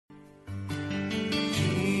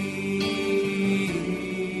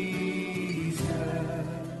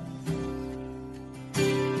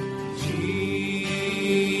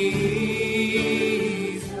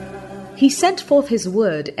He sent forth his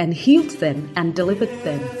word and healed them and delivered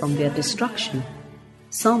them from their destruction.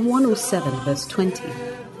 Psalm 107 verse 20.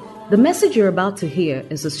 The message you're about to hear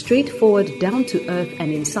is a straightforward, down-to-earth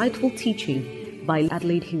and insightful teaching by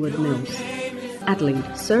Adelaide Heward-Mills.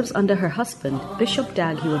 Adelaide serves under her husband, Bishop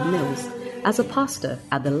Dag Heward-Mills, as a pastor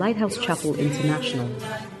at the Lighthouse Chapel International.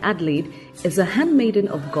 Adelaide is a handmaiden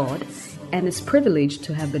of God and is privileged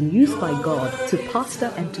to have been used by God to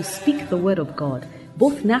pastor and to speak the word of God,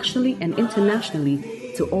 both nationally and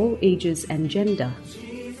internationally, to all ages and gender.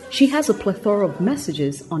 She has a plethora of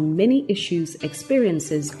messages on many issues,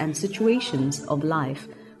 experiences, and situations of life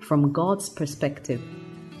from God's perspective.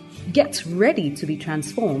 Get ready to be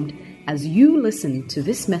transformed as you listen to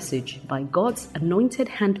this message by God's anointed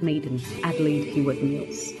handmaiden, Adelaide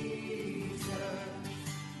Heward-Mills.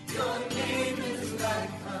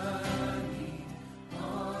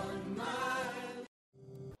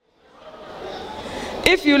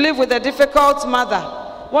 If you live with a difficult mother,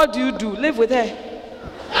 what do? Live with her.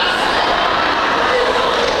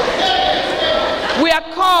 We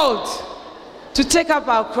are called to take up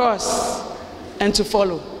our cross and to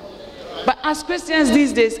follow. But as Christians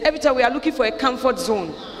these days, every time we are looking for a comfort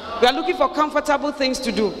zone. We are looking for comfortable things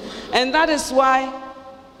to do. And that is why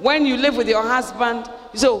when you live with your husband,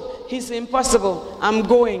 you say, oh, he's impossible, I'm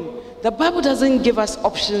going. The Bible doesn't give us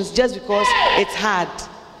options just because it's hard.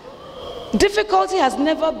 Difficulty has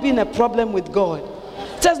never been a problem with God.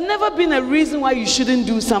 It has never been a reason why you shouldn't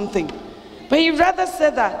do something. But he rather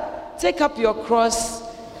said that, take up your cross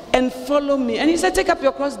and follow me. And he said, take up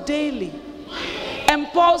your cross daily. And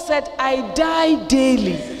Paul said, I die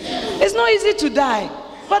daily. It's not easy to die.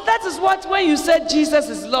 But that is what, when you said Jesus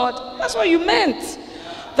is Lord, that's what you meant.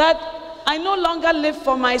 That I no longer live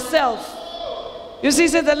for myself. You see, he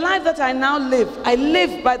said, the life that I now live, I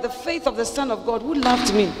live by the faith of the Son of God who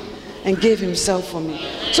loved me and gave himself for me.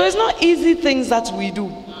 So it's not easy things that we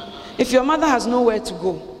do. If your mother has nowhere to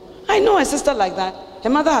go, I know a sister like that. Her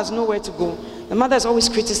mother has nowhere to go. The mother is always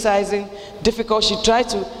criticizing, difficult. She tried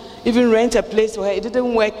to even rent a place for her. It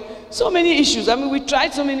didn't work. So many issues. I mean, we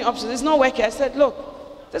tried so many options. It's not working. I said,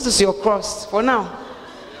 look, this is your cross for now.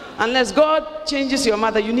 Unless God changes your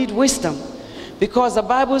mother, you need wisdom. Because the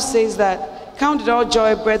Bible says that, count it all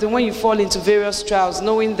joy, brethren, when you fall into various trials,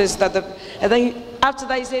 knowing this, that and then after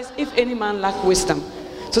that he says, if any man lack wisdom.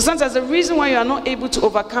 So sometimes the reason why you are not able to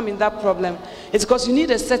overcome in that problem is because you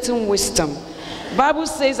need a certain wisdom. The Bible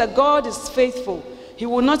says that God is faithful. He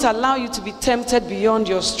will not allow you to be tempted beyond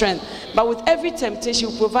your strength. But with every temptation,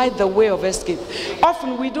 He will provide the way of escape.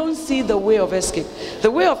 Often we don't see the way of escape. The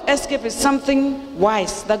way of escape is something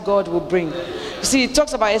wise that God will bring. You see, it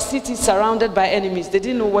talks about a city surrounded by enemies. They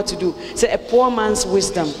didn't know what to do. It said a poor man's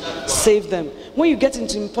wisdom saved them. When you get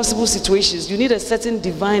into impossible situations, you need a certain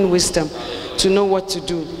divine wisdom to know what to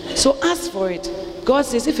do. So ask for it. God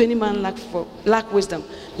says, if any man lack wisdom,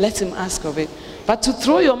 let him ask of it. But to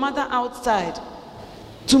throw your mother outside,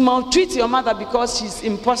 to maltreat your mother because she's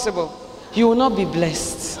impossible, you will not be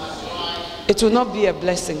blessed. It will not be a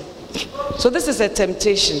blessing. So this is a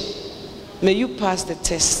temptation. May you pass the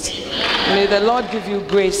test. May the Lord give you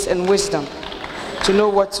grace and wisdom to know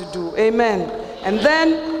what to do. Amen. And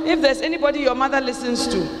then, if there's anybody your mother listens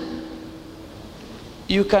to,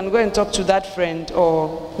 you can go and talk to that friend or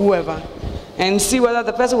whoever and see whether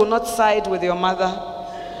the person will not side with your mother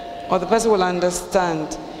or the person will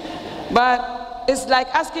understand. But it's like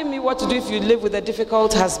asking me what to do if you live with a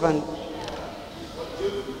difficult husband.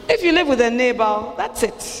 If you live with a neighbor, that's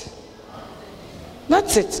it.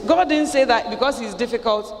 That's it. God didn't say that because he's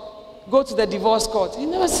difficult, go to the divorce court. He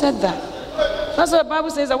never said that. That's what the Bible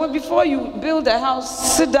says, that when before you build a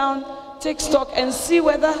house, sit down, take stock, and see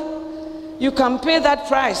whether you can pay that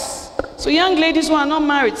price. So young ladies who are not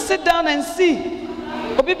married, sit down and see.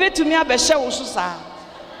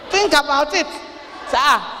 Think about it. Say,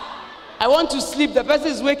 I want to sleep, the person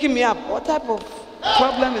is waking me up. What type of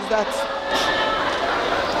problem is that?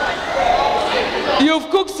 You've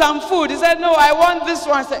cooked some food. He said, no, I want this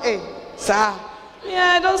one. I said, hey, sir,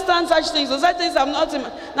 yeah, I don't stand such things. So such things I'm not.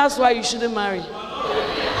 That's why you shouldn't marry.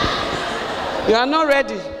 You are not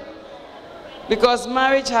ready. Because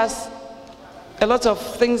marriage has a lot of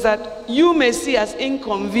things that you may see as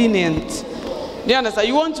inconvenient. Do you understand?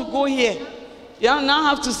 You want to go here. You now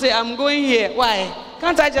have to say, I'm going here. Why?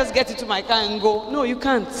 Can't I just get into my car and go? No, you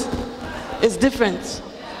can't. It's different.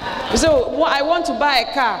 You say, well, I want to buy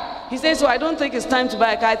a car. He says, so I don't think it's time to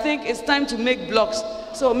buy a car. I think it's time to make blocks.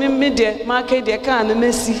 So, market the car and the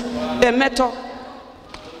metal,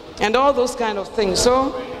 and all those kind of things.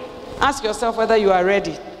 So, ask yourself whether you are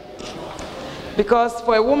ready. Because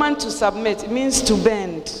for a woman to submit, it means to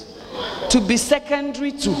bend, to be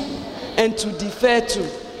secondary to. and to defer to.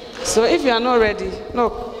 So if you are not ready,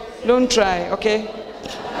 look, don't try, okay?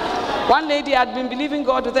 One lady had been believing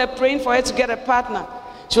God with her, praying for her to get a partner.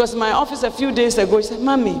 She was in my office a few days ago. She said,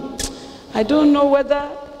 Mommy, I don't know whether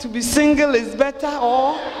to be single is better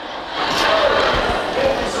or...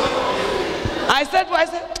 I said, well,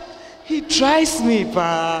 he tries me,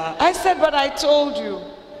 pa. I said, but I told you.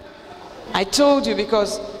 I told you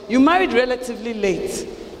because you married relatively late.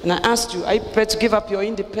 And I asked you, are you prepared to give up your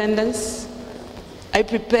independence? Are you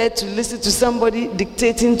prepared to listen to somebody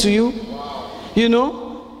dictating to you? You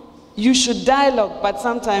know, you should dialogue, but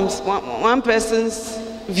sometimes one person's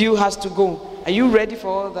view has to go. Are you ready for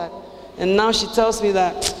all that? And now she tells me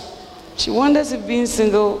that she wonders if being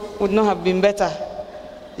single would not have been better.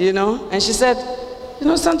 You know? And she said, you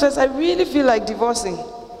know, sometimes I really feel like divorcing.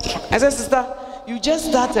 I said, sister, you just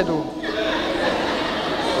started. Oh.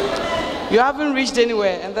 You haven't reached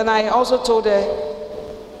anywhere. And then I also told her,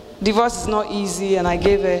 divorce is not easy, and I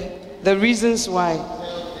gave her the reasons why.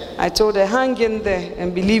 I told her, hang in there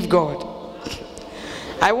and believe God.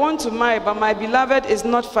 I want to marry, but my beloved is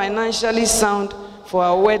not financially sound for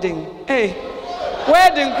our wedding. Hey,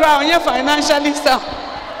 wedding crown, you're financially sound.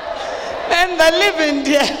 And the living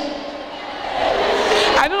there.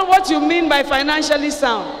 I don't know what you mean by financially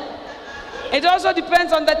sound. It also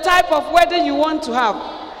depends on the type of wedding you want to have.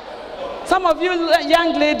 Some of you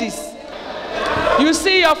young ladies, you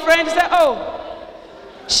see your friend say, oh,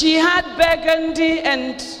 she had burgundy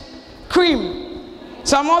and cream.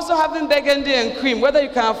 So I'm also having burgundy and cream. Whether you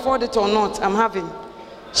can afford it or not, I'm having.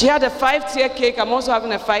 She had a 5-tier cake. I'm also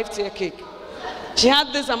having a 5-tier cake. She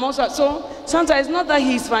had this, I'm also. So sometimes it's not that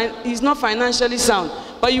he's not financially sound,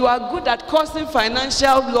 but you are good at causing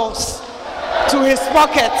financial loss to his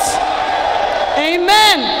pockets.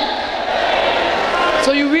 Amen.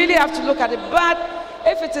 So you really have to look at it. But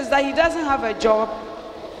if it is that he doesn't have a job,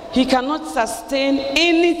 he cannot sustain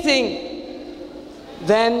anything,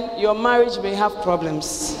 then your marriage may have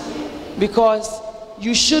problems. Because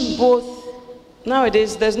you should both,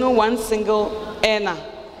 nowadays there's no one single earner.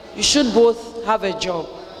 You should both have a job.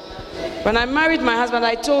 When I married my husband,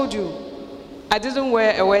 I told you, I didn't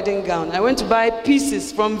wear a wedding gown. I went to buy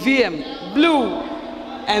pieces from VM, blue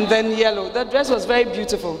and then yellow. The dress was very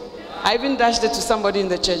beautiful. I even dashed it to somebody in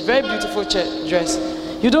the church. Very beautiful dress.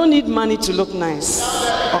 You don't need money to look nice,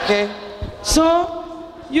 okay?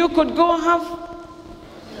 So you could go have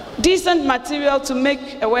decent material to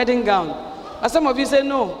make a wedding gown. But some of you say,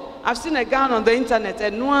 no, I've seen a gown on the internet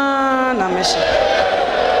and no one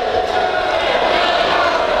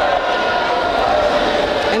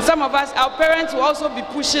And some of us, our parents will also be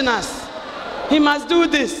pushing us. He must do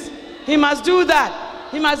this. He must do that.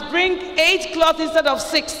 He must bring 8 cloths instead of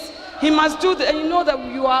 6. He must do that. And you know that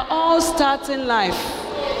you are all starting life.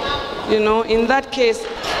 You know, in that case,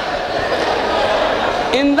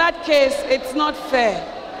 it's not fair.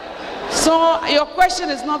 So your question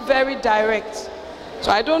is not very direct.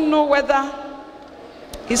 So I don't know whether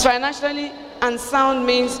he's financially unsound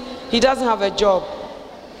means he doesn't have a job.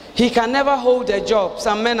 He can never hold a job.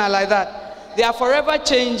 Some men are like that. They are forever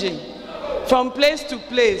changing from place to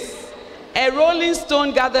place. A rolling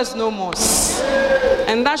stone gathers no moss.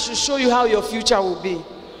 And that should show you how your future will be.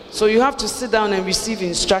 So you have to sit down and receive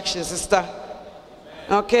instructions, sister.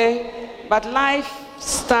 Okay? But life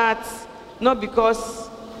starts not because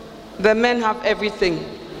the men have everything.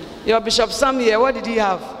 Your Bishop Sam here, what did he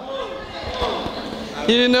have?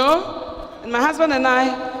 You know? And my husband and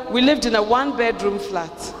I, we lived in a 1-bedroom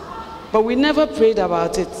flat. But we never prayed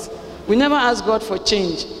about it. We never asked God for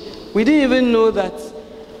change. We didn't even know that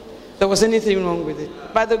there was anything wrong with it.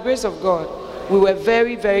 By the grace of God, we were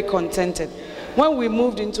very, very contented. When we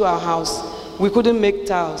moved into our house, we couldn't make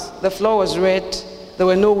tiles. The floor was red. There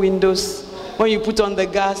were no windows. When you put on the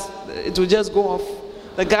gas, it would just go off.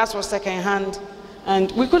 The gas was second-hand.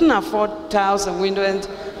 And we couldn't afford tiles and windows.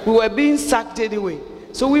 And we were being sacked anyway.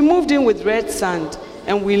 So we moved in with red sand.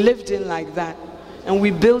 And we lived in like that. And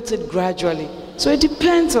we built it gradually. So it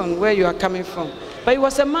depends on where you are coming from. But he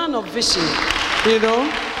was a man of vision, you know.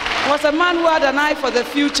 He was a man who had an eye for the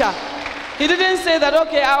future. He didn't say that,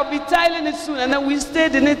 okay, I'll be tiling it soon, and then we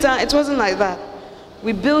stayed in it. It wasn't like that.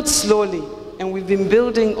 We built slowly, and we've been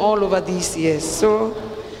building all over these years. So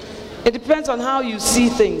it depends on how you see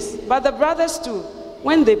things. But the brothers too,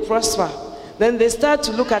 when they prosper, then they start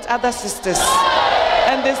to look at other sisters.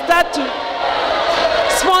 And they start to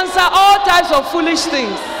sponsor all types of foolish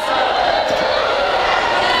things.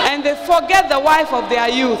 And they forget the wife of their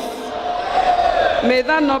youth. May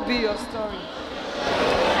that not be your story.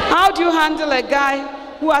 How do you handle a guy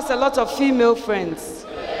who has a lot of female friends?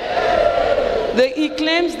 He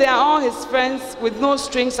claims they are all his friends with no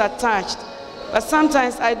strings attached. But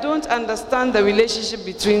sometimes I don't understand the relationship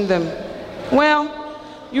between them. Well,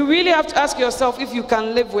 you really have to ask yourself if you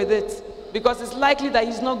can live with it, because it's likely that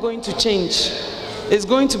he's not going to change. It's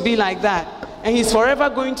going to be like that. And he's forever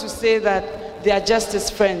going to say that they are just his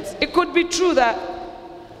friends. It could be true that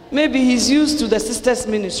maybe he's used to the sisters'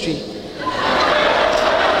 ministry.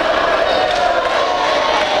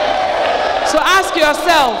 So ask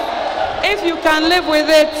yourself, if you can live with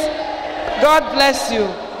it, God bless you.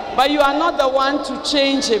 But you are not the one to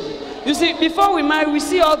change him. You see, before we marry, we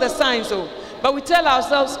see all the signs, but we tell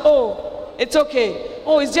ourselves, oh, it's okay.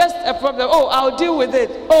 Oh, it's just a problem. Oh, I'll deal with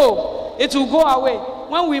it. Oh, it will go away.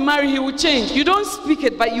 When we marry, he will change. You don't speak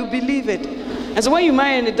it, but you believe it. And so when you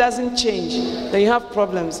marry and it doesn't change, then you have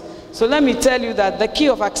problems. So let me tell you that the key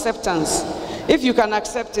of acceptance, if you can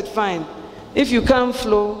accept it, fine. If you can't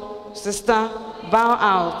flow, sister, bow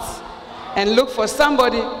out and look for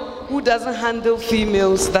somebody who doesn't handle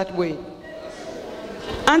females that way.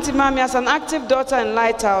 Auntie Mami, as an active daughter in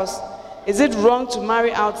Lighthouse, is it wrong to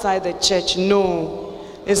marry outside the church? No,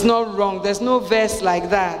 it's not wrong. There's no verse like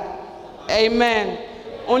that. Amen.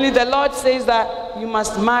 Only the Lord says that you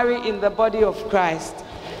must marry in the body of Christ.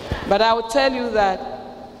 But I will tell you that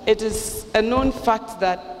it is a known fact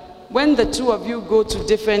that when the two of you go to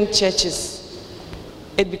different churches,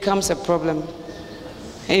 it becomes a problem.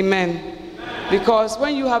 Amen. Because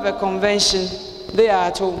when you have a convention, they are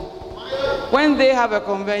at home. When they have a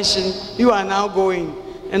convention, you are now going.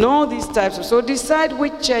 And all these types of... So decide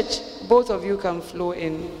which church both of you can flow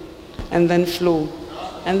in. And then flow.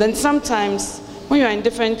 And then sometimes, when you are in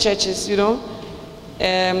different churches, you know,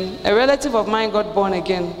 a relative of mine got born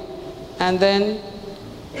again. And then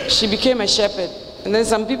she became a shepherd. And then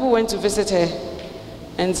some people went to visit her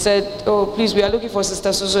and said, oh, please, we are looking for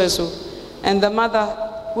Sister so-so-so. And the mother,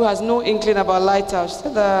 who has no inkling about Lighthouse,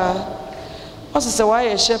 said, what's the why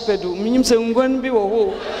a shepherd? Now,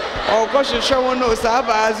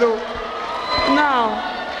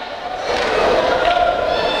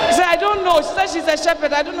 she said, I don't know. She said she's a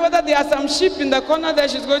shepherd. I don't know whether there are some sheep in the corner there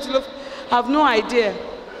she's going to look. I have no idea.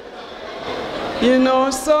 You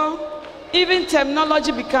know, so even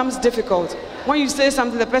terminology becomes difficult. When you say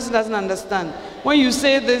something, the person doesn't understand. When you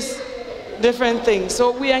say this, different things.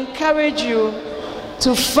 So we encourage you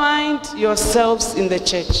to find yourselves in the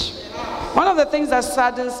church. One of the things that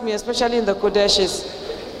saddens me, especially in the Kodesh, is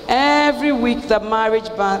every week the marriage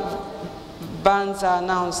bans are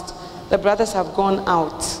announced. The brothers have gone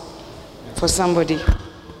out for somebody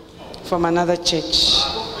from another church.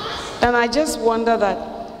 And I just wonder that,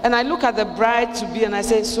 and I look at the bride-to-be and I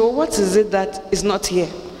say, so what is it that is not here?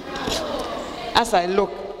 As I look,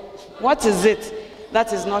 what is it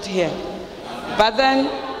that is not here? But then,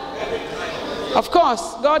 of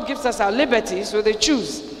course, God gives us our liberty, so they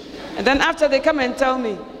choose. And then after they come and tell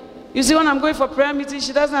me, you see, when I'm going for prayer meeting,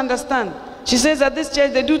 she doesn't understand. She says at this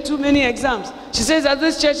church, they do too many exams. She says at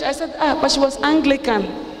this church, I said, but she was Anglican.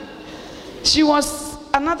 She was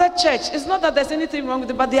another church. It's not that there's anything wrong with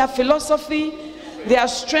it, but their philosophy, their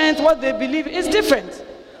strength, what they believe is different.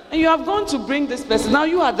 And you have gone to bring this person. Now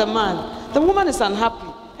you are the man. The woman is unhappy.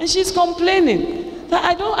 And she's complaining that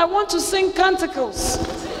I want to sing canticles.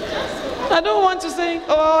 I don't want to sing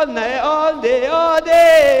all night, all day, all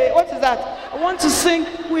day. What is that? I want to sing,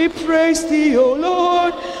 we praise thee, O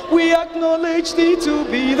Lord. We acknowledge thee to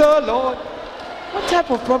be the Lord. What type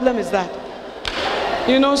of problem is that?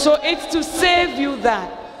 You know, so it's to save you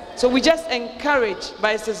that. So we just encourage,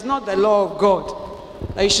 but it is not the law of God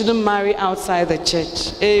that you shouldn't marry outside the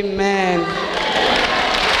church. Amen.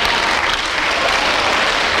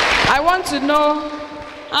 I want to know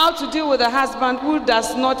how to deal with a husband who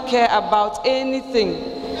does not care about anything,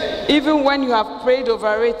 even when you have prayed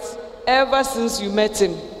over it ever since you met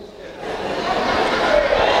him.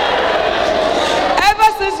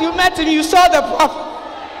 Ever since you met him, you saw the problem.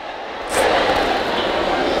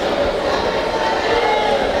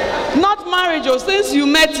 Not marriage, or since you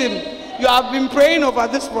met him, you have been praying over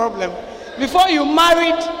this problem. Before you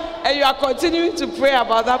married, and you are continuing to pray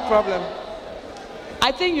about that problem.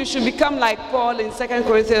 I think you should become like Paul in 2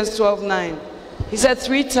 Corinthians 12:9. He said,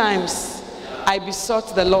 3 times I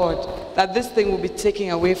besought the Lord that this thing will be taken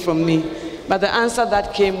away from me. But the answer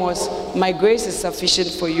that came was, my grace is sufficient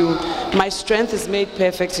for you. My strength is made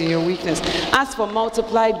perfect in your weakness. As for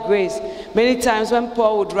multiplied grace, many times when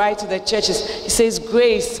Paul would write to the churches, he says,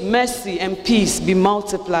 grace, mercy, and peace be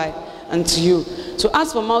multiplied unto you. So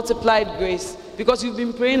as for multiplied grace, because you've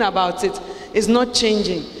been praying about it, it's not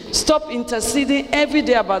changing. Stop interceding every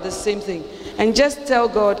day about the same thing and just tell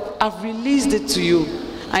God, I've released it to you.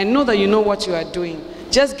 I know that you know what you are doing.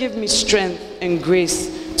 Just give me strength and grace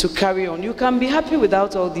to carry on. You can be happy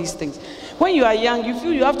without all these things. When you are young, you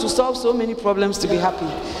feel you have to solve so many problems to be happy.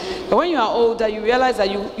 But when you are older, you realize that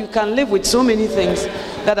you can live with so many things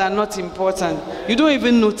that are not important. You don't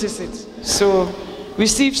even notice it. So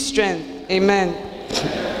receive strength. Amen.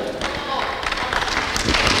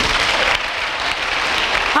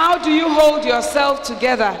 How do you hold yourself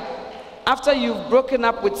together after you've broken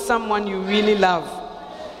up with someone you really love?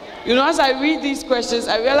 You know, as I read these questions,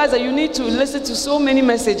 I realize that you need to listen to so many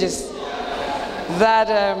messages that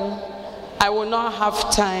I will not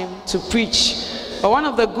have time to preach. But one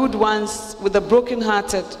of the good ones with the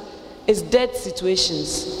brokenhearted is dead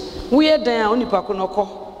situations.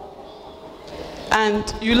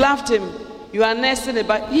 And you loved him, you are nursing it,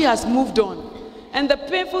 but he has moved on. And the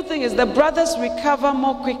painful thing is the brothers recover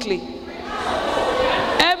more quickly.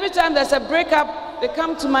 Every time there's a breakup, they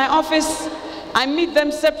come to my office, I meet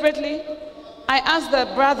them separately. I ask the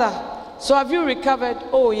brother, so have you recovered?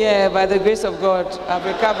 Oh yeah, by the grace of God, I've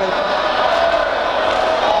recovered.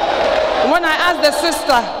 When I ask the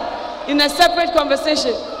sister in a separate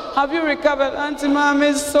conversation, have you recovered? Auntie Mom,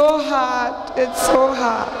 it's so hard, it's so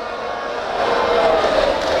hard.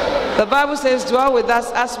 The Bible says, dwell with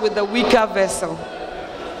us as with the weaker vessel.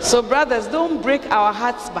 So brothers, don't break our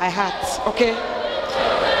hearts by hearts, okay?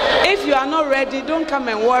 If you are not ready, don't come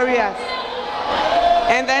and worry us.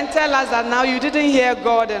 And then tell us that now you didn't hear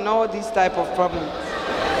God and all these type of problems.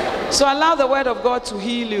 So allow the word of God to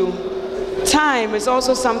heal you. Time is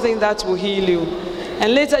also something that will heal you.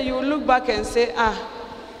 And later you will look back and say,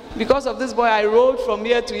 because of this boy I rode from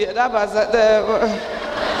year to year. That was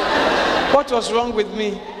what was wrong with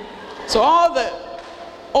me? So all the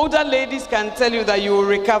older ladies can tell you that you will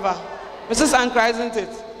recover. Mrs. Ankara, isn't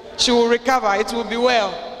it? She will recover. It will be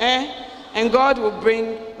well. And God will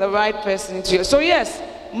bring the right person to you. So yes,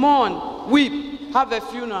 mourn, weep, have a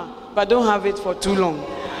funeral, but don't have it for too long.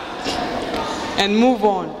 And move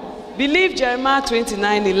on. Believe Jeremiah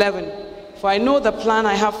 29:11. For I know the plan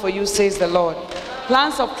I have for you, says the Lord.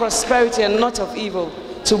 Plans of prosperity and not of evil,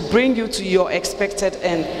 to bring you to your expected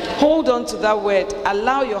end. Hold on to that word.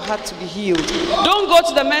 Allow your heart to be healed. Don't go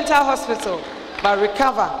to the mental hospital, but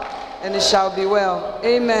recover, and it shall be well.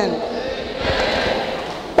 Amen.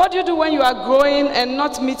 What do you do when you are growing and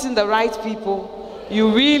not meeting the right people?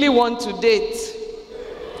 You really want to date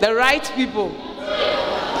the right people.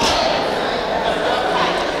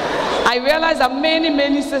 I realize that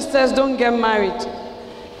many sisters don't get married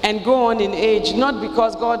and go on in age, not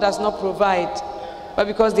because God does not provide, but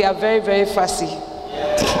because they are very fussy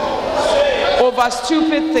over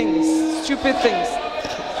stupid things.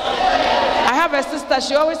 I have a sister,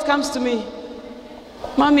 she always comes to me,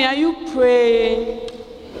 Mommy, are you praying?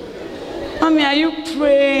 Mommy, are you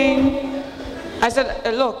praying? I said,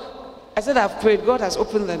 look, I've prayed, God has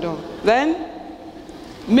opened the door. Then,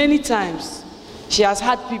 many times, she has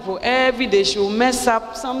had people, every day she will mess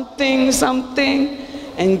up something,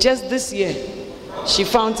 and just this year, she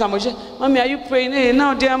found somebody. She said, Mommy, are you praying? Hey,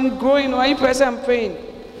 now dear, I'm growing. Why are you praying? I'm praying.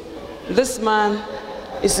 This man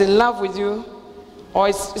is in love with you, or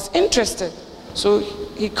is interested. So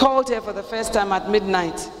he called her for the first time at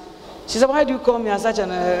midnight. She said, why do you call me at such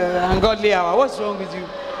an ungodly hour? What's wrong with you?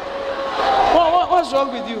 What's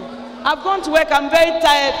wrong with you? I've gone to work. I'm very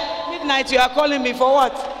tired. Midnight, you are calling me for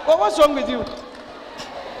what? Well, what's wrong with you?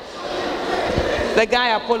 The guy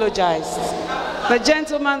apologized. The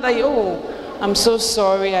gentleman that I'm so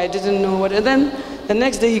sorry, I didn't know what. And then the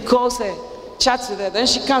next day he calls her, chats with her. Then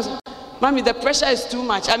she comes, Mommy, the pressure is too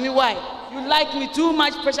much. I mean, why? You like me too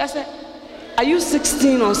much pressure. I said, are you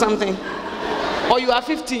 16 or something? Or you are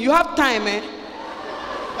 15? You have time, eh?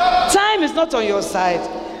 Time is not on your side.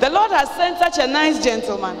 The Lord has sent such a nice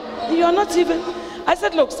gentleman. You are not even. I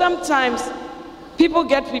said, look, sometimes people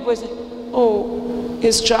get people say, oh,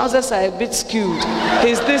 his trousers are a bit skewed.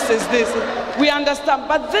 His this is this. We understand.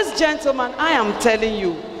 But this gentleman, I am telling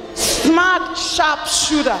you, smart, sharp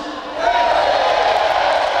shooter.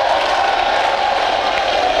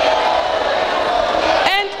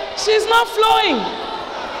 And she's not flowing.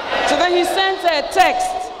 So then he sends her a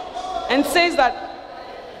text and says that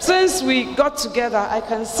since we got together, I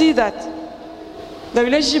can see that the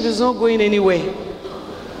relationship is not going anywhere.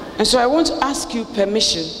 And so I want to ask you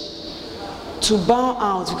permission to bow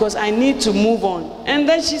out because I need to move on. And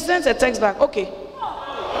then she sends a text back, okay.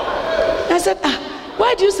 I said,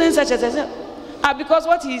 why do you send such a text? I said, because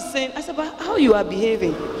what he's saying. I said, but how you are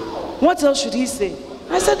behaving? What else should he say?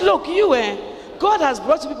 I said, look, God has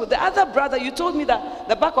brought you people. The other brother, you told me that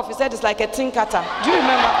the back of his head is like a tin cutter. Do you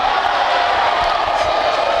remember?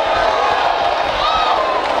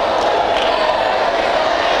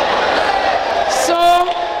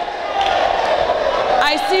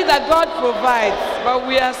 I see that God provides, but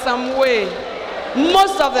we are some way.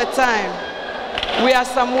 Most of the time, we are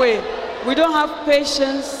some way. We don't have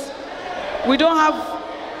patience. We don't have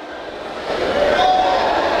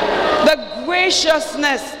the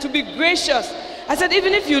graciousness to be gracious. I said,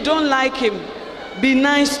 even if you don't like him, be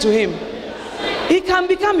nice to him. He can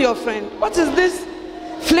become your friend. What is this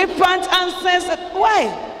flippant answers? Why?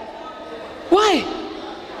 Why?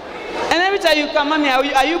 And every time you come, mommy,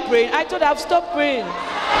 are you praying? I told her, I've stopped praying.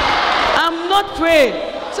 I'm not praying.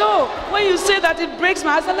 So when you say that, it breaks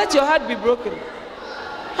my heart. I said, let your heart be broken.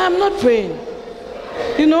 I'm not praying.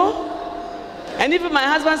 You know? And even my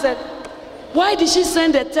husband said, why did she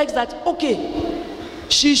send a text that, okay,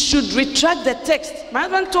 she should retract the text? My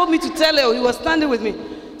husband told me to tell her, he was standing with me.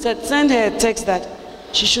 Said, send her a text that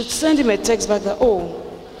she should send him a text back that, oh,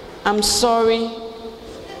 I'm sorry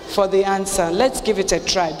for the answer. Let's give it a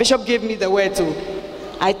try. Bishop gave me the word too.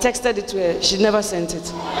 I texted it to her. She never sent it.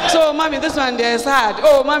 So, mommy, this one there is hard.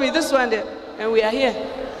 Oh, mommy, this one there. And we are here.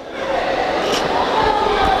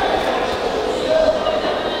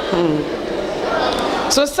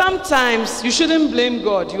 So sometimes you shouldn't blame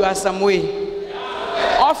God. You are some way.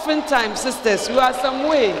 Oftentimes, sisters, you are some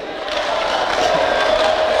way.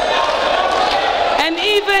 And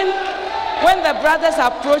even when the brothers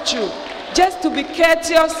approach you, just to be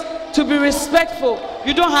courteous, to be respectful,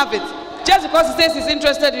 you don't have it. Just because he says he's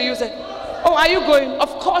interested in you, say, oh, are you going? Of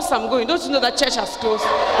course I'm going. Don't you know that church has closed?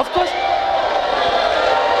 Of course.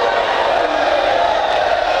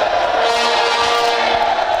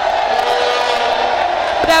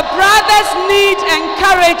 The brothers need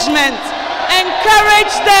encouragement.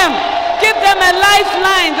 Encourage them. Give them a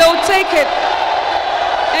lifeline. They'll take it.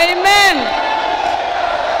 Amen.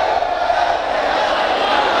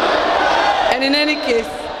 And in any case,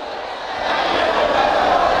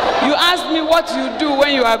 you asked me what you do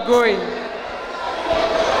when you are growing.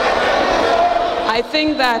 I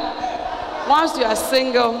think that once you are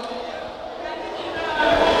single,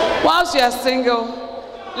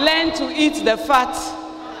 learn to eat the fat,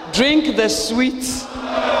 drink the sweet,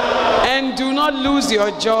 and do not lose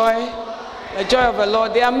your joy, the joy of the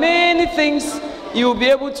Lord. There are many things you will be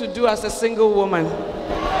able to do as a single woman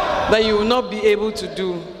that you will not be able to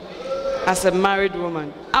do as a married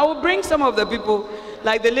woman. I will bring some of the people,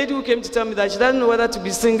 like the lady who came to tell me that she doesn't know whether to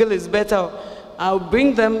be single is better. I'll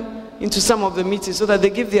bring them into some of the meetings so that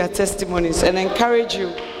they give their testimonies and encourage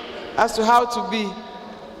you as to how to be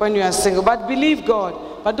when you are single. But believe God.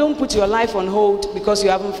 But don't put your life on hold because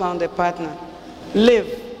you haven't found a partner. Live.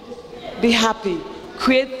 Be happy.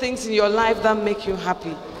 Create things in your life that make you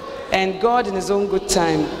happy. And God in his own good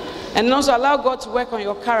time. And also allow God to work on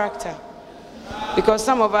your character. Because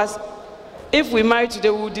some of us, if we marry today,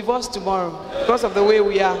 we will divorce tomorrow because of the way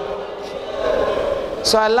we are.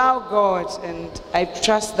 So allow God, and I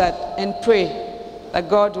trust that and pray that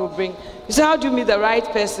God will bring. You say, how do you meet the right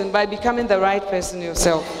person? By becoming the right person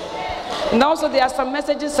yourself. And also there are some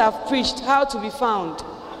messages I've preached, how to be found,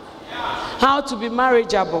 how to be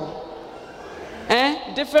marriageable.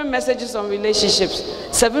 Different messages on relationships,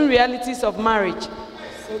 7 realities of marriage.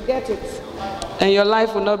 So get it. And your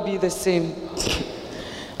life will not be the same.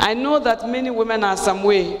 I know that many women are some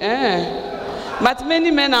way, but many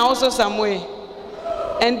men are also some way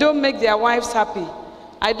and don't make their wives happy.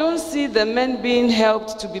 I don't see the men being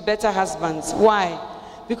helped to be better husbands. Why?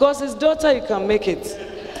 Because his daughter, you can make it.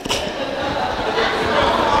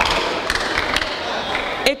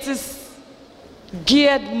 It is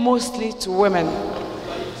geared mostly to women.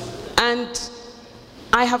 And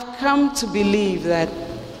I have come to believe that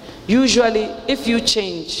usually if you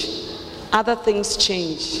change, other things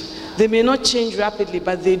change. They may not change rapidly,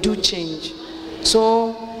 but they do change.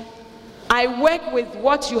 So I work with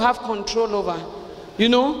what you have control over. You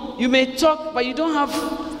know, you may talk, but you don't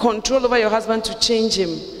have control over your husband to change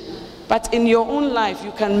him. But in your own life,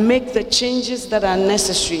 you can make the changes that are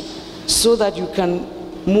necessary so that you can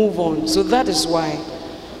move on. So that is why.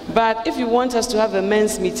 But if you want us to have a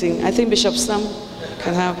men's meeting, I think Bishop Sam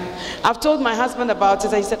can have. I've told my husband about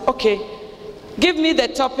it, and he said, okay, give me the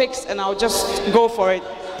topics and I'll just go for it.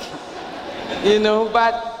 You know,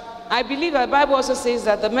 but I believe the Bible also says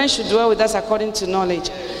that the men should dwell with us according to knowledge.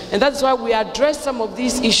 And that's why we address some of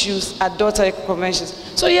these issues at daughter conventions.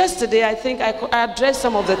 So yesterday, I think I addressed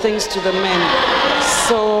some of the things to the men.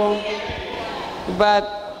 So,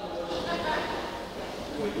 but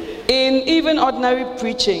in even ordinary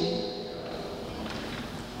preaching,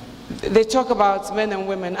 they talk about men and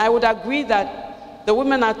women. I would agree that the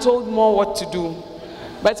women are told more what to do.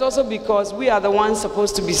 But it's also because we are the ones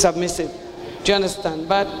supposed to be submissive. Do you understand?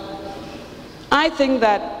 But I think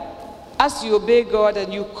that as you obey God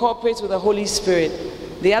and you cooperate with the Holy Spirit,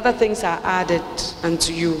 The other things are added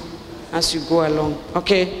unto you as you go along.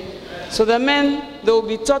 Okay? So the men, they will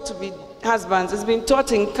be taught to be husbands. It's been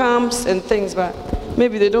taught in camps and things, but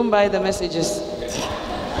maybe they don't buy the messages.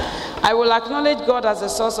 I will acknowledge God as the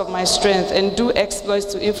source of my strength and do exploits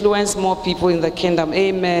to influence more people in the kingdom.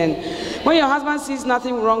 Amen. When your husband sees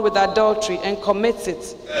nothing wrong with adultery and commits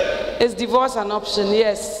it, is divorce an option?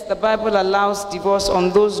 Yes, the Bible allows divorce on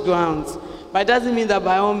those grounds. But it doesn't mean that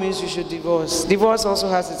by all means you should divorce. Divorce also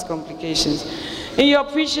has its complications. In your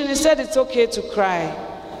preaching, you said it's okay to cry.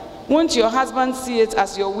 Won't your husband see it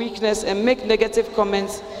as your weakness and make negative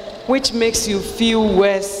comments, which makes you feel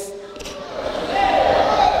worse?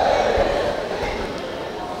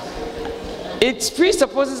 It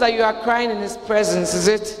presupposes that you are crying in his presence, is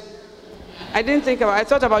it? I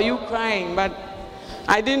thought about you crying, but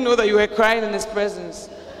I didn't know that you were crying in his presence.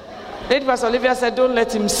 Lady Pastor Olivia said, don't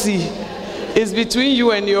let him see. It's between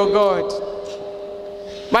you and your God.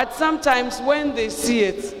 But sometimes when they see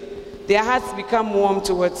it, their hearts become warm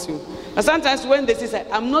towards you. And sometimes when they say,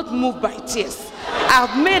 I'm not moved by tears.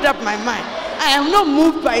 I've made up my mind. I am not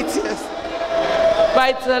moved by tears.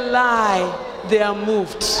 But it's a lie. They are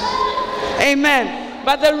moved. Amen.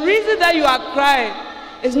 But the reason that you are crying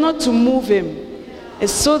is not to move him.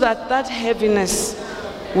 It's so that that heaviness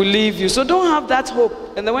will leave you. So don't have that hope.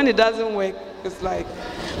 And then when it doesn't work, it's like,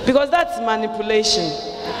 because that's manipulation.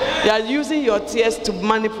 You are using your tears to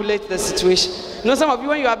manipulate the situation. You know, some of you,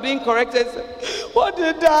 when you are being corrected, what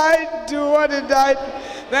did I do? What did I do?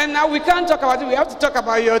 Then now we can't talk about it. We have to talk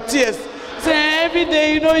about your tears. Say every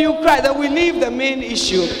day, you cry. Then we leave the main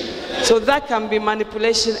issue. So that can be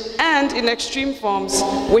manipulation, and in extreme forms,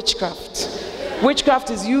 witchcraft. Witchcraft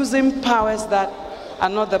is using powers that are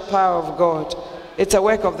not the power of God. It's a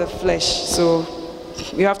work of the flesh, so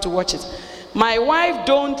you have to watch it. My wife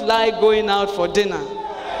don't like going out for dinner.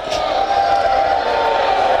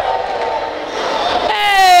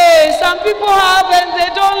 Hey, some people have and they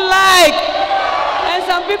don't like. And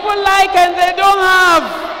some people like and they don't have.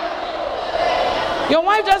 Your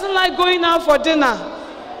wife doesn't like going out for dinner.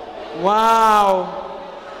 Wow.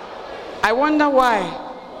 I wonder why.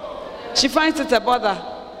 She finds it a bother.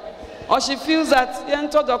 Or she feels that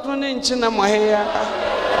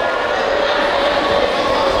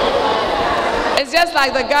it's just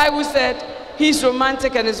like the guy who said he's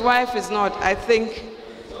romantic and his wife is not. I think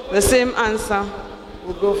the same answer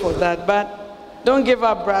will go for that. But don't give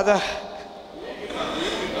up, brother.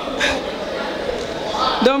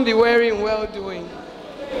 Don't be wearing well-doing.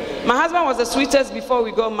 My husband was the sweetest before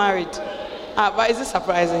we got married. But is it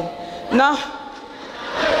surprising? Now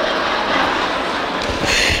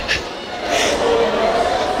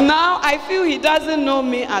I feel he doesn't know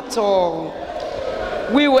me at all.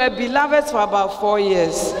 We were beloved for about 4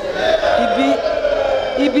 years.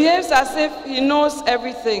 He behaves as if he knows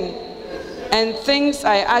everything and thinks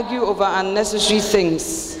I argue over unnecessary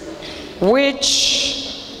things,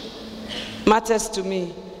 which matters to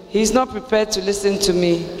me. He's not prepared to listen to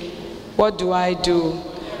me. What do?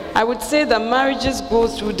 I would say that marriages go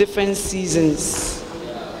through different seasons.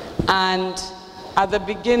 And at the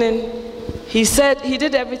beginning, he said he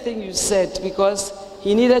did everything you said because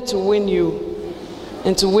he needed to win you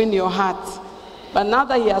and to win your heart. But now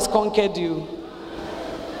that he has conquered you,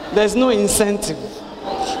 there's no incentive.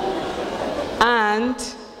 And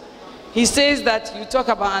he says that you talk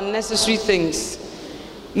about unnecessary things.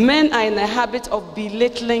 Men are in a habit of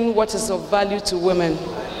belittling what is of value to women.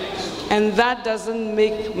 And that doesn't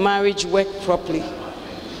make marriage work properly.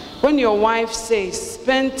 When your wife says,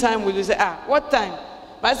 spend time with you, say, what time?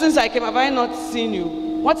 But since I came, have I not seen you?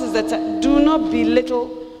 What is the time? Do not belittle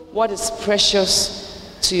what is precious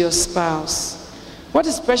to your spouse. What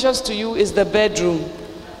is precious to you is the bedroom,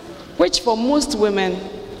 which for most women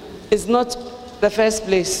is not the first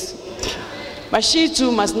place. But she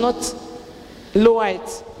too must not lower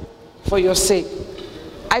it for your sake.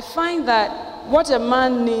 I find that what a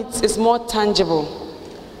man needs is more tangible.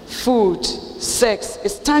 Food, sex,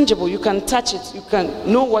 is tangible. You can touch it. You can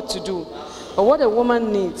know what to do. But what a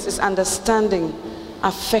woman needs is understanding,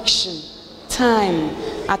 affection, time,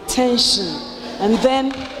 attention. And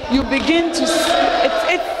then you begin to,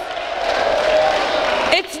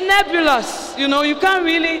 it's nebulous. You can't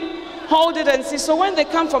really hold it and see. So when they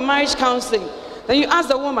come for marriage counseling, then you ask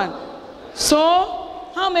the woman,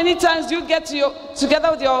 so how many times do you get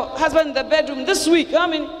together with your husband in the bedroom this week? How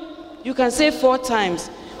many? You can say 4 times.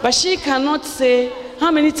 But she cannot say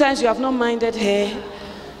how many times you have not minded her,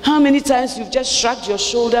 how many times you've just shrugged your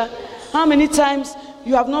shoulder, how many times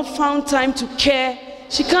you have not found time to care.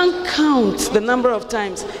 She can't count the number of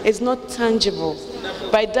times. It's not tangible.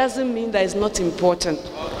 But it doesn't mean that it's not important.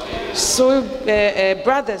 So,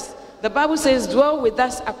 brothers, the Bible says, dwell with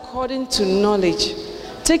us according to knowledge.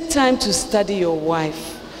 Take time to study your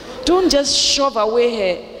wife. Don't just shove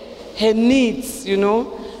away her needs,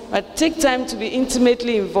 but take time to be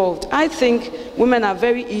intimately involved. I think women are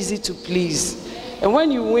very easy to please. And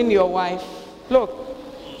when you win your wife,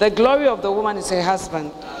 look, the glory of the woman is her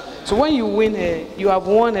husband. So when you win her, you have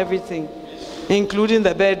won everything, including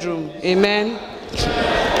the bedroom. Amen.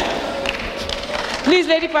 Please,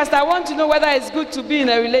 Lady Pastor, I want to know whether it's good to be in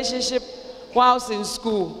a relationship whilst in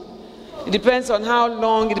school. It depends on how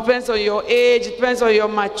long, it depends on your age, it depends on your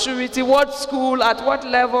maturity, what school, at what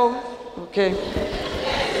level. Okay.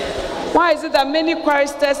 Why is it that many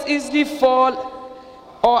choristers easily fall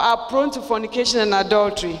or are prone to fornication and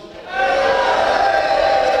adultery?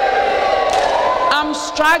 I'm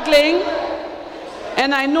struggling,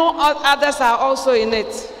 and I know others are also in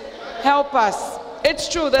it. Help us. It's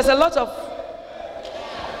true, there's a lot of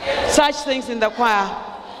such things in the choir.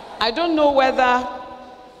 I don't know whether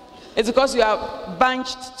it's because you are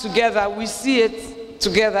bunched together, we see it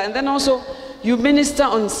together, and then also you minister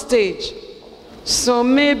on stage. So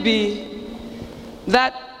maybe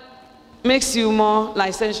that makes you more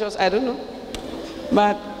licentious, I don't know.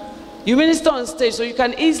 But you minister on stage, so you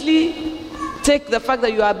can easily take the fact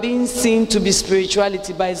that you are being seen to be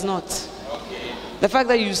spirituality, but it's not. The fact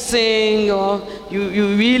that you sing or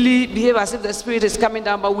you really behave as if the Spirit is coming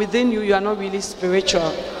down, but within you, you are not really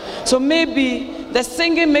spiritual. So maybe the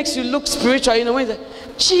singing makes you look spiritual, when you say,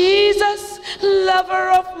 Jesus,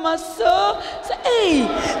 lover of my soul. Say,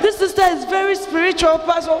 hey, this sister is very spiritual,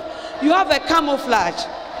 Pastor. You have a camouflage,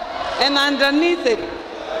 and underneath it.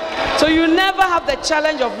 So you never have the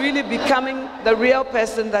challenge of really becoming the real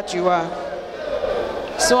person that you are.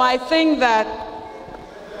 So I think that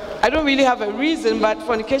I don't really have a reason, but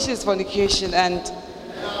fornication is fornication, and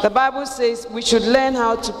the Bible says we should learn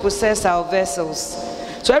how to possess our vessels.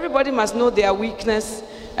 So everybody must know their weakness,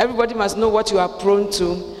 everybody must know what you are prone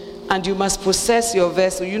to, and you must possess your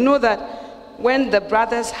vessel. You know that when the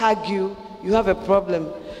brothers hug you, you have a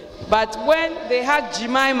problem. But when they hug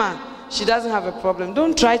Jemima, she doesn't have a problem.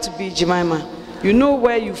 Don't try to be Jemima. You know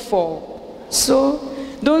where you fall. So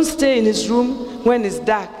don't stay in his room when it's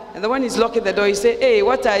dark. And then when he's locking the door, you say, hey,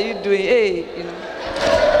 what are you doing? Hey,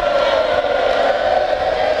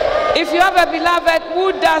 If you have a beloved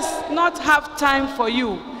who does not have time for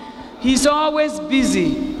you, he's always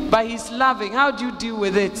busy, but he's loving. How do you deal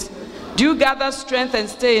with it? Do you gather strength and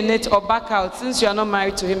stay in it, or back out since you are not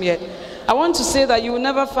married to him yet? I want to say that you will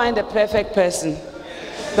never find a perfect person.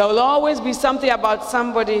 There will always be something about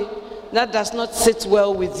somebody that does not sit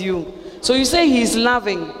well with you. So you say he's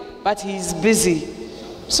loving, but he's busy.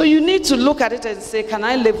 So you need to look at it and say, can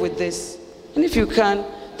I live with this? And if you can,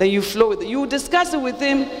 then you flow with it. You discuss it with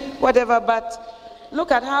him, whatever, but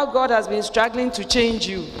look at how God has been struggling to change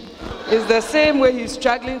you. It's the same way he's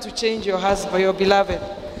struggling to change your husband, your beloved.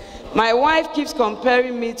 My wife keeps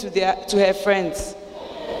comparing me to her friends.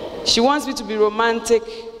 She wants me to be romantic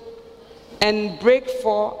and break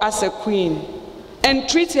for as a queen and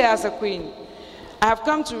treat her as a queen. I have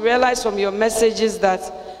come to realize from your messages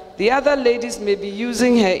that the other ladies may be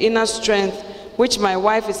using her inner strength, which my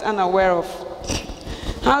wife is unaware of.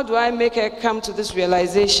 How do I make her come to this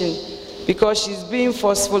realization? Because she's being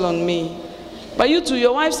forceful on me. But you too,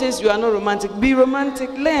 your wife says you are not romantic. Be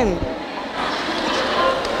romantic, learn.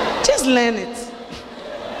 Just learn it.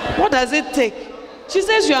 What does it take? She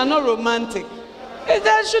says you are not romantic.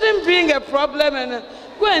 That shouldn't bring a problem. And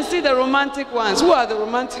go and see the romantic ones. Who are the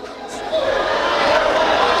romantic ones?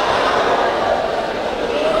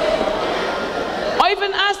 Or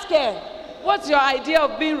even ask her, what's your idea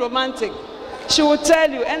of being romantic? She will tell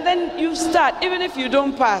you, and then you start. Even if you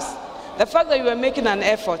don't pass, the fact that you are making an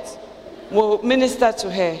effort will minister to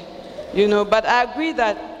her, But I agree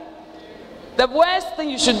that the worst thing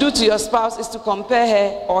you should do to your spouse is to compare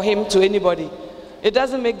her or him to anybody. It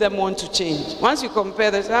doesn't make them want to change. Once you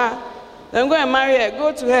compare this, then go and marry her,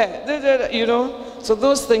 go to her, So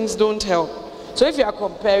those things don't help. So if you are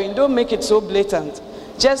comparing, don't make it so blatant.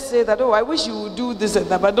 Just say that, oh, I wish you would do this and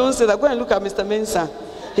that, but don't say that. Go and look at Mr. Mensah.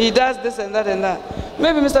 He does this and that and that.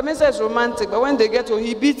 Maybe Mr. Mensah is romantic, but when they get home,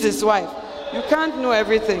 he beats his wife. You can't know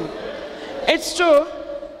everything. It's true.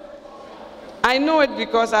 I know it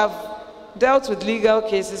because I've dealt with legal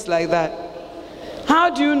cases like that. How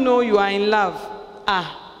do you know you are in love?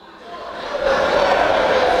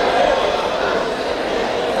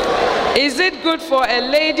 Is it good for a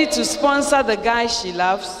lady to sponsor the guy she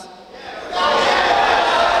loves?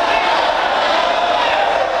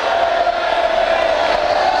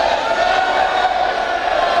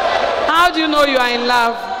 How do you know you are in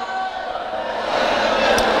love?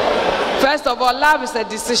 First of all, love is a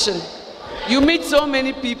decision. You meet so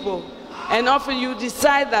many people, and often you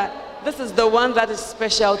decide that this is the one that is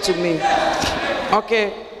special to me.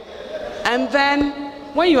 Okay? And then,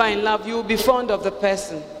 when you are in love, you will be fond of the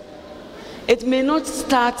person. It may not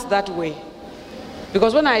start that way.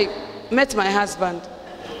 Because when I met my husband,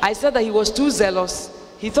 I said that he was too zealous.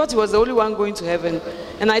 He thought he was the only one going to heaven.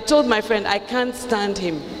 And I told my friend, I can't stand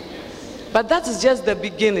him. But that is just the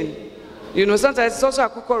beginning. You know, sometimes it's also a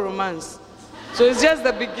cuckoo romance. So it's just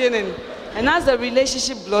the beginning. And as the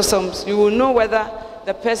relationship blossoms, you will know whether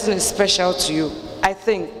the person is special to you. I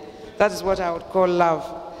think that is what I would call love.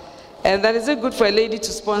 And that is it good for a lady to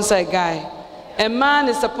sponsor a guy. A man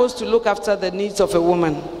is supposed to look after the needs of a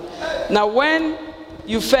woman. Now, when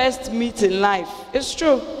you first meet in life, it's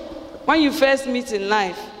true. When you first meet in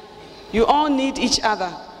life, you all need each other.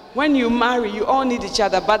 When you marry, you all need each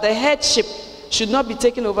other. But the headship should not be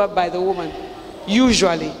taken over by the woman,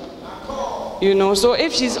 usually. You know, so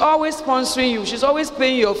if she's always sponsoring you, she's always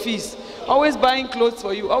paying your fees, always buying clothes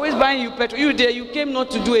for you, always buying you petrol, you came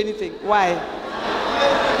not to do anything. Why?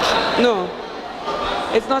 No.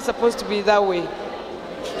 It's not supposed to be that way.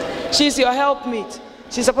 She's your helpmeet.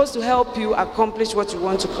 She's supposed to help you accomplish what you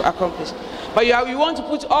want to accomplish. But you want to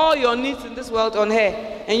put all your needs in this world on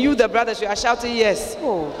her, and you, the brothers, you are shouting yes.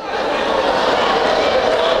 Oh.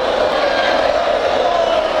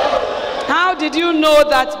 How did you know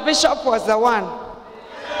that Bishop was the one?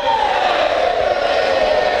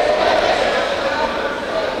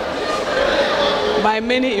 By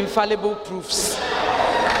many infallible proofs.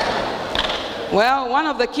 Well, one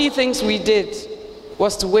of the key things we did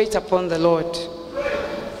was to wait upon the Lord,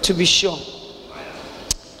 to be sure.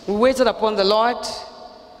 We waited upon the Lord.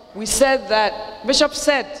 We said that, Bishop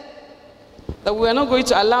said that we are not going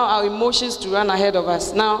to allow our emotions to run ahead of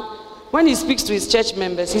us. Now, when he speaks to his church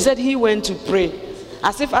members, he said he went to pray.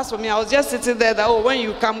 As if, as for me, I was just sitting there that, oh, when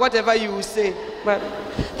you come, whatever you will say. But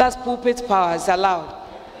that's pulpit power, it's allowed.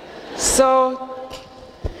 So,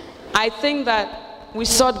 I think that we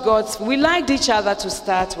sought God's, we liked each other to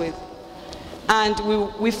start with. And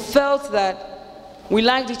we felt that we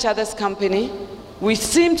liked each other's company. We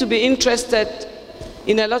seemed to be interested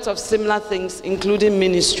in a lot of similar things, including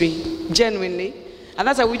ministry, genuinely. And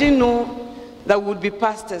that's why we didn't know that we would be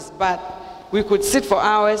pastors, but we could sit for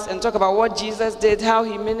hours and talk about what Jesus did, how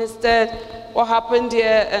he ministered, what happened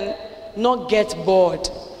here, and not get bored.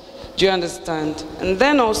 Do you understand? And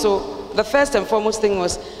then also, the first and foremost thing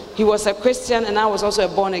was, he was a Christian and I was also a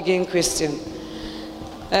born-again Christian.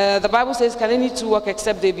 The Bible says, can any two work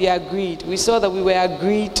except they be agreed? We saw that we were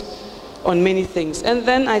agreed on many things. And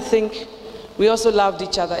then I think we also loved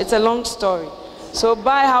each other. It's a long story. So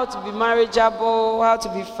by how to be marriageable, how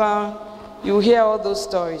to be found, you hear all those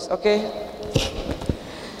stories, okay?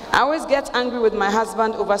 I always get angry with my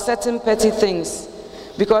husband over certain petty things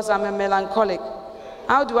because I'm a melancholic.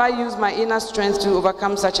 How do I use my inner strength to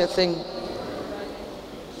overcome such a thing?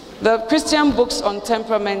 The Christian books on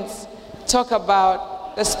temperaments talk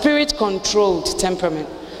about the spirit-controlled temperament.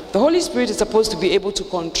 The Holy Spirit is supposed to be able to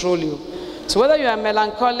control you. So whether you are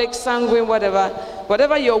melancholic, sanguine,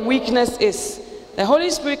 whatever your weakness is, the Holy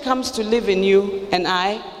Spirit comes to live in you and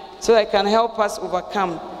I, so that it can help us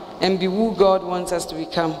overcome and be who God wants us to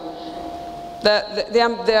become.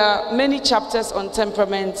 There are many chapters on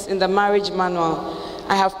temperaments in the marriage manual.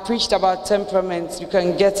 I have preached about temperaments. You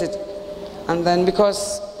can get it. And then,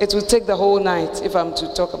 because it will take the whole night if I'm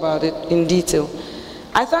to talk about it in detail.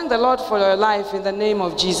 I thank the Lord for your life in the name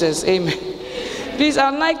of Jesus. Amen. Please,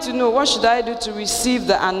 I'd like to know, what should I do to receive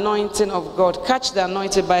the anointing of God? Catch the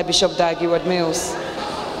Anointing by Bishop Dag Heward-Mills.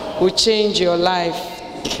 Will change your life.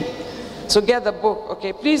 So get the book,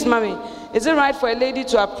 okay? Please, mommy, is it right for a lady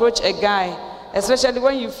to approach a guy, especially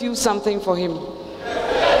when you feel something for him?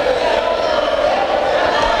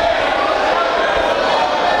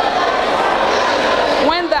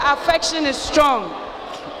 When the affection is strong.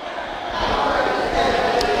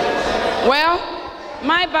 Well,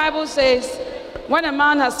 my Bible says, when a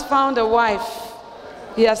man has found a wife,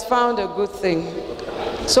 he has found a good thing.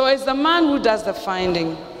 So it's the man who does the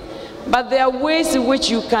finding. But there are ways in which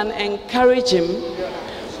you can encourage him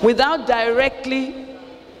without directly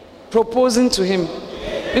proposing to him.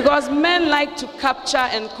 Because men like to capture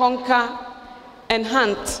and conquer and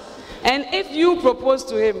hunt. And if you propose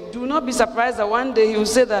to him, do not be surprised that one day he will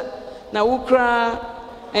say that, na ukra,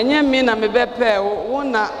 I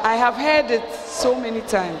have heard it so many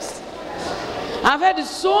times. I've heard it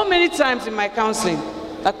so many times in my counseling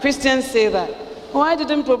that Christians say that, oh, I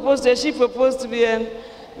didn't propose to her, she proposed to me, and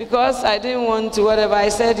because I didn't want to, whatever, I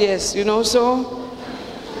said yes, you know. So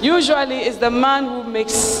usually it's the man who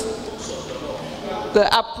makes the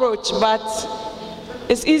approach, but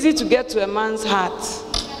it's easy to get to a man's heart.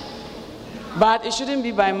 But it shouldn't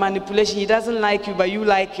be by manipulation. He doesn't like you, but you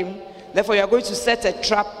like him. Therefore, you are going to set a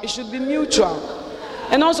trap. It should be mutual.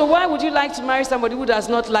 And also, why would you like to marry somebody who does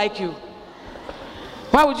not like you?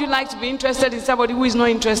 Why would you like to be interested in somebody who is not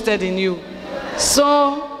interested in you?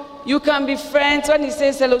 So, you can be friends. When he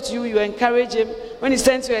says hello to you, you encourage him. When he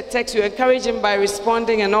sends you a text, you encourage him by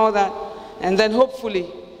responding and all that. And then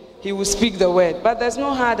hopefully, he will speak the word. But there's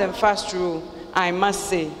no hard and fast rule, I must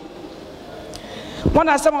say. What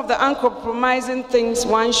are some of the uncompromising things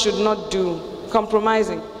one should not do?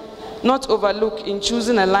 Compromising. Not overlook in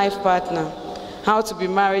choosing a life partner. How to be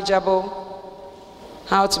marriageable.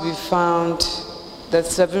 How to be found. The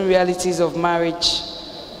 7 realities of marriage.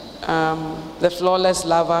 The flawless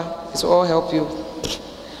lover. This will all help you.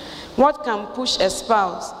 What can push a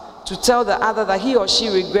spouse to tell the other that he or she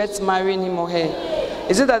regrets marrying him or her?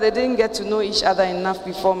 Is it that they didn't get to know each other enough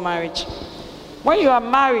before marriage? When you are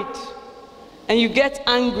married, and you get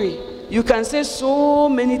angry, you can say so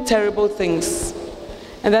many terrible things.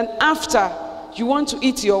 And then after, you want to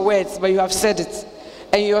eat your words, but you have said it.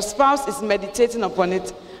 And your spouse is meditating upon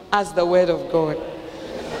it as the word of God.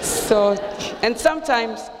 So, and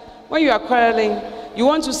sometimes, when you are quarreling, you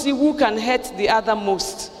want to see who can hurt the other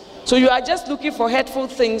most. So you are just looking for hurtful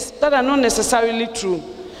things that are not necessarily true.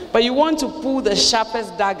 But you want to pull the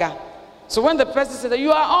sharpest dagger. So when the person says that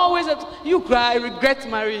you are always, you cry, I regret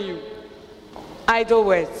marrying you. Idle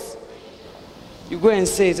words. You go and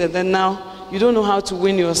say it, and then now you don't know how to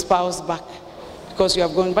win your spouse back because you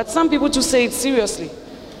have gone. But some people too say it seriously.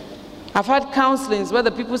 I've had counselings where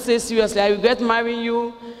the people say seriously, I regret marrying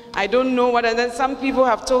you, I don't know what, and then some people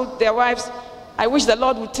have told their wives, I wish the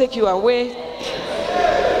Lord would take you away.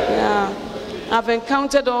 Yeah, I've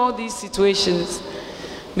encountered all these situations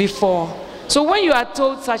before. So when you are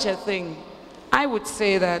told such a thing, I would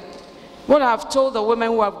say that what I've told the women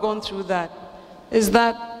who have gone through that is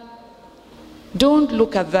that don't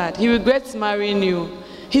look at that. He regrets marrying you.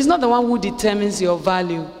 He's not the one who determines your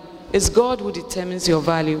value. It's God who determines your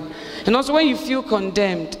value. And also when you feel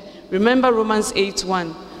condemned, remember Romans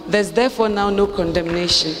 8:1. There's therefore now no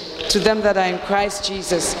condemnation to them that are in Christ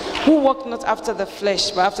Jesus, who walk not after the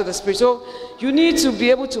flesh, but after the Spirit. So you need to be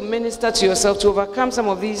able to minister to yourself to overcome some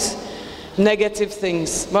of these negative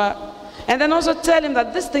things. And then also tell him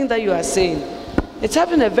that this thing that you are saying, it's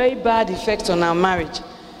having a very bad effect on our marriage.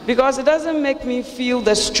 Because it doesn't make me feel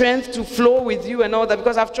the strength to flow with you and all that.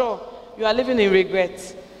 Because after all, you are living in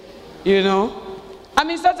regret. You know? I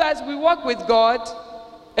mean, sometimes we walk with God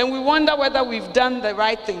and we wonder whether we've done the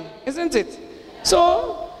right thing. Isn't it?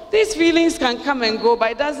 So, these feelings can come and go,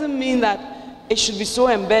 but it doesn't mean that it should be so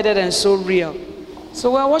embedded and so real.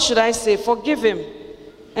 So, well, what should I say? Forgive him.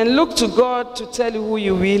 And look to God to tell you who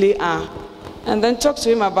you really are. And then talk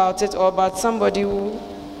to him about it, or about somebody who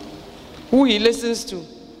he listens to.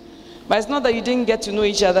 But it's not that you didn't get to know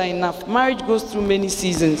each other enough. Marriage goes through many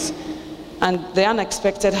seasons, and the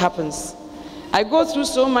unexpected happens. I go through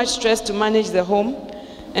so much stress to manage the home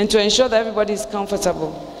and to ensure that everybody is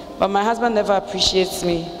comfortable. But my husband never appreciates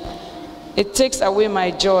me. It takes away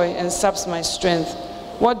my joy and saps my strength.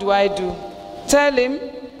 What do? Tell him,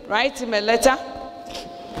 write him a letter,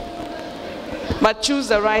 but choose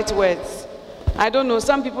the right words. I don't know,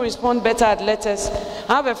 some people respond better at letters.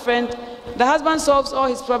 I have a friend, the husband solves all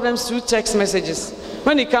his problems through text messages.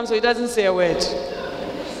 When he comes, he doesn't say a word.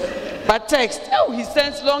 But text, oh, he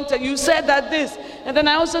sends long text. You said that this, and then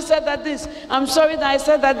I also said that this. I'm sorry that I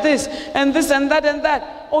said that this, and this and that and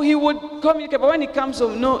that. Oh, he would communicate, but when he comes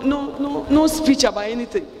home, no speech about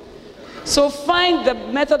anything. So find the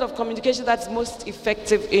method of communication that's most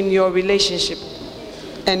effective in your relationship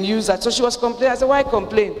and use that. So she was complaining. I said, why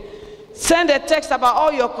complain? Send a text about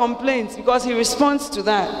all your complaints, because he responds to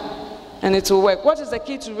that and it will work. What is the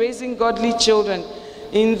key to raising godly children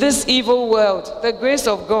in this evil world? The grace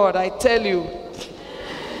of God, I tell you.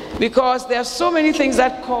 Because there are so many things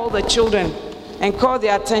that call the children and call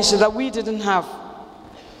their attention that we didn't have.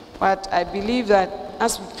 But I believe that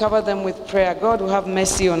as we cover them with prayer, God will have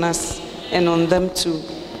mercy on us and on them too.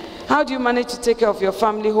 How do you manage to take care of your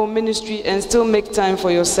family, home, ministry, and still make time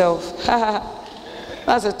for yourself?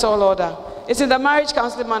 That's a tall order. It's in the marriage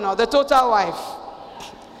counseling manual, the total wife.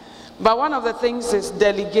 But one of the things is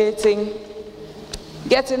delegating,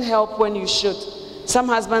 getting help when you should. Some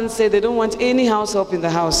husbands say they don't want any house help in the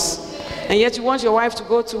house. And yet you want your wife to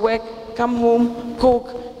go to work, come home,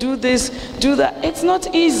 cook, do this, do that. It's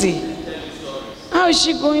not easy. How is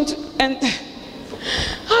she going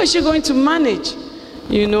to manage?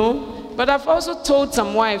 You know? But I've also told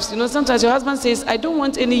some wives, you know, sometimes your husband says, I don't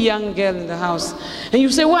want any young girl in the house. And you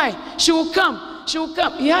say, why? She will come. She will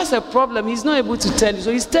come. He has a problem. He's not able to tell you.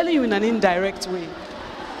 So he's telling you in an indirect way.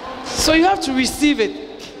 So you have to receive it.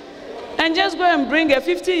 And just go and bring a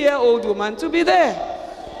 50-year-old woman to be there.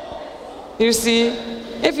 You see?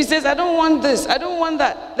 If he says, I don't want this, I don't want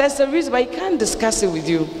that, there's a reason, but he can't discuss it with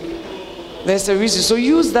you. There's a reason. So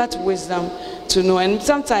use that wisdom to know. And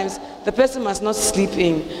sometimes the person must not sleep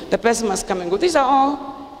in. The person must come and go. These are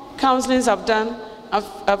all counselings I've done.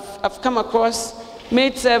 I've come across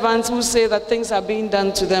maid servants who say that things are being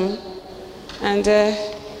done to them. And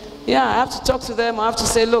yeah, I have to talk to them. I have to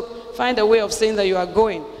say, look, find a way of saying that you are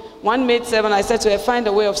going. One maid servant, I said to her, find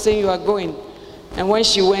a way of saying you are going. And when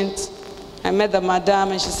she went, I met the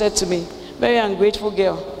madam and she said to me, very ungrateful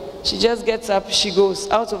girl. She just gets up, she goes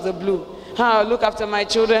out of the blue. How I'll look after my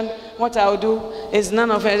children, what I'll do is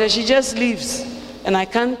none of her. She just leaves. And I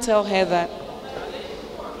can't tell her that.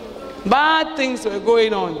 Bad things were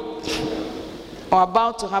going on or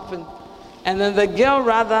about to happen. And then the girl,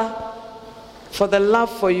 rather, for the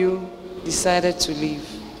love for you, decided to leave.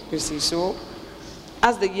 You see, so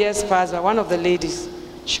as the years passed by, one of the ladies,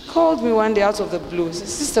 she called me one day out of the blue. She said,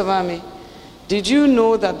 Sister Vami, did you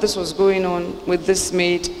know that this was going on with this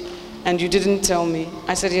maid and you didn't tell me?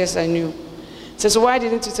 I said, yes, I knew. She said, so why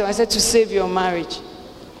didn't you tell me? I said, to save your marriage.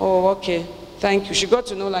 Oh, okay, thank you. She got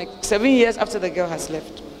to know like 7 years after the girl has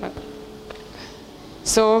left.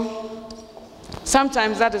 So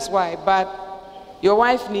sometimes that is why, but your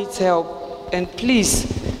wife needs help. And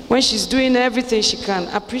please, when she's doing everything she can,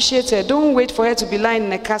 appreciate her. Don't wait for her to be lying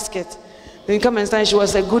in a casket. Then come and stand, she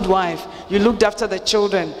was a good wife. You looked after the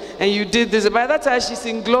children and you did this. By that time, she's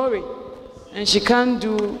in glory. And she can't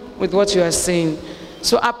do with what you are saying.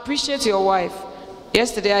 So appreciate your wife.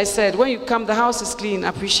 Yesterday I said, when you come, the house is clean,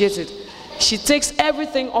 appreciate it. She takes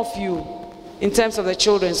everything off you in terms of the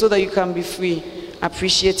children so that you can be free.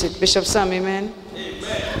 Appreciate it. Bishop Sam, amen?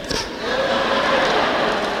 Amen.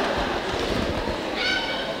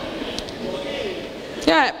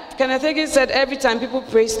 Yeah, Kenneth Hagin said every time people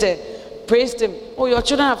praised him, oh, your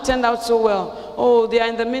children have turned out so well. Oh, they are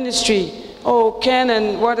in the ministry. Oh, Ken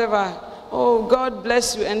and whatever. Oh, God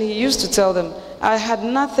bless you. And he used to tell them, I had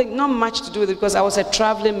nothing, not much to do with it because I was a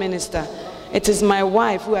traveling minister. It is my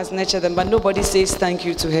wife who has nurtured them, but nobody says thank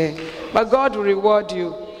you to her. But God will reward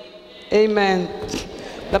you. Amen.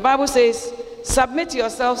 The Bible says, submit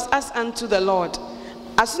yourselves as unto the Lord.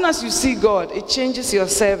 As soon as you see God, it changes your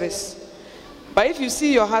service. But if you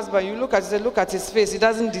see your husband, you look at his face, he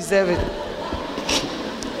doesn't deserve it.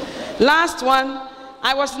 Last one,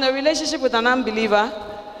 I was in a relationship with an unbeliever.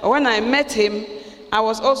 When I met him, I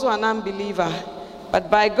was also an unbeliever. But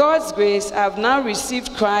by God's grace, I have now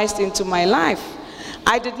received Christ into my life.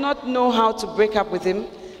 I did not know how to break up with him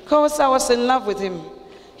because I was in love with him.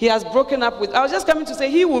 He has broken up with, I was just coming to say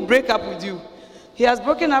he will break up with you. He has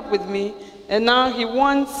broken up with me and now he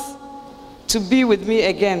wants to be with me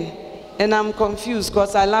again. And I'm confused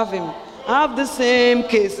because I love him. I have the same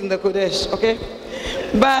case in the Kodesh, okay?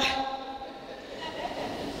 But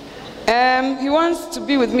he wants to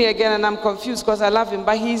be with me again and I'm confused because I love him.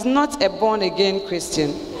 But he's not a born-again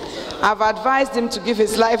Christian. I've advised him to give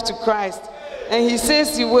his life to Christ. And he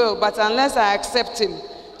says he will, but unless I accept him,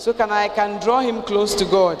 so I can draw him close to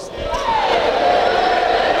God.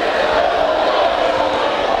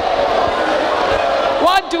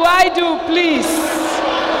 What do I do, please?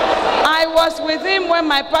 I was with him when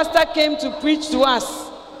my pastor came to preach to us.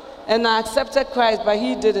 And I accepted Christ, but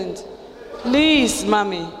he didn't. Please,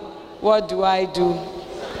 mommy, what do I do?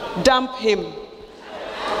 Dump him.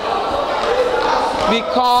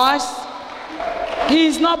 Because he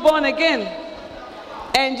is not born again.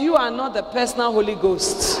 And you are not the personal Holy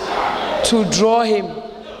Ghost to draw him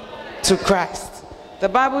to Christ. The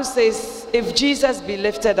Bible says, if Jesus be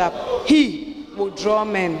lifted up, he will draw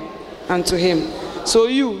men unto him. So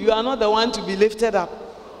you are not the one to be lifted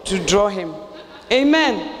up to draw him.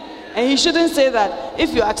 Amen. And he shouldn't say that,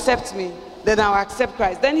 if you accept me, then I'll accept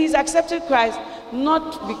Christ. Then he's accepted Christ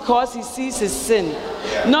not because he sees his sin,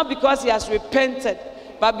 not because he has repented,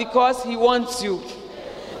 but because he wants you.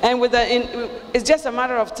 And it's just a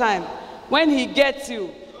matter of time. When he gets you,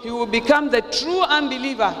 he will become the true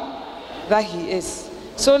unbeliever that he is.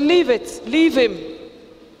 So leave it. Leave him.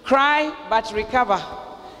 Cry, but recover.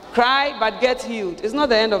 Cry, but get healed. It's not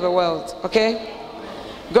the end of the world, okay?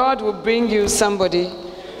 God will bring you somebody.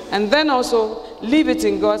 And then also, leave it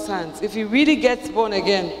in God's hands. If he really gets born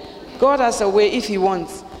again, God has a way, if he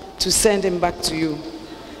wants, to send him back to you.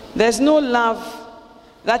 There's no love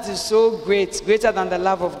that is so greater than the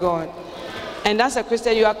love of God. And as a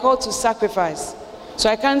Christian, you are called to sacrifice. So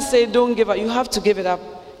I can't say don't give up. You have to give it up.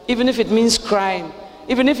 Even if it means crying.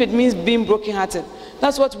 Even if it means being brokenhearted.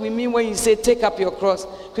 That's what we mean when you say take up your cross.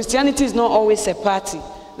 Christianity is not always a party.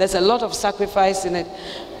 There's a lot of sacrifice in it.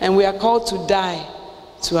 And we are called to die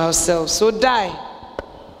to ourselves. So die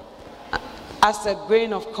as a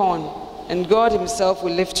grain of corn, and God himself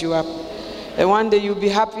will lift you up. And one day you'll be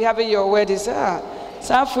happy having your wedding. So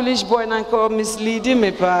foolish boy and uncle misleading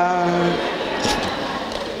me.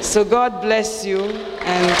 So God bless you.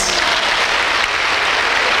 And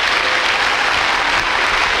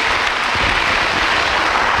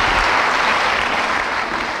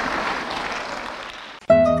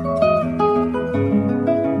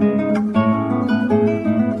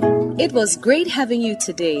it was great having you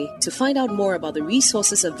today. To find out more about the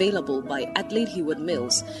resources available by Adelaide Heward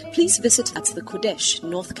Mills, please visit at the Qodesh,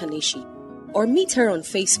 North Kaneshie, or meet her on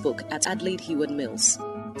Facebook at Adelaide Heward Mills.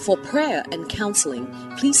 For prayer and counseling,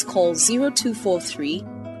 please call 0243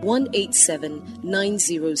 187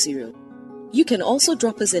 900. You can also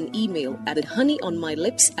drop us an email at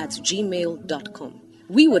honeyonmylips@gmail.com.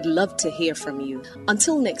 We would love to hear from you.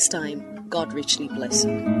 Until next time, God richly bless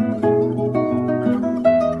you.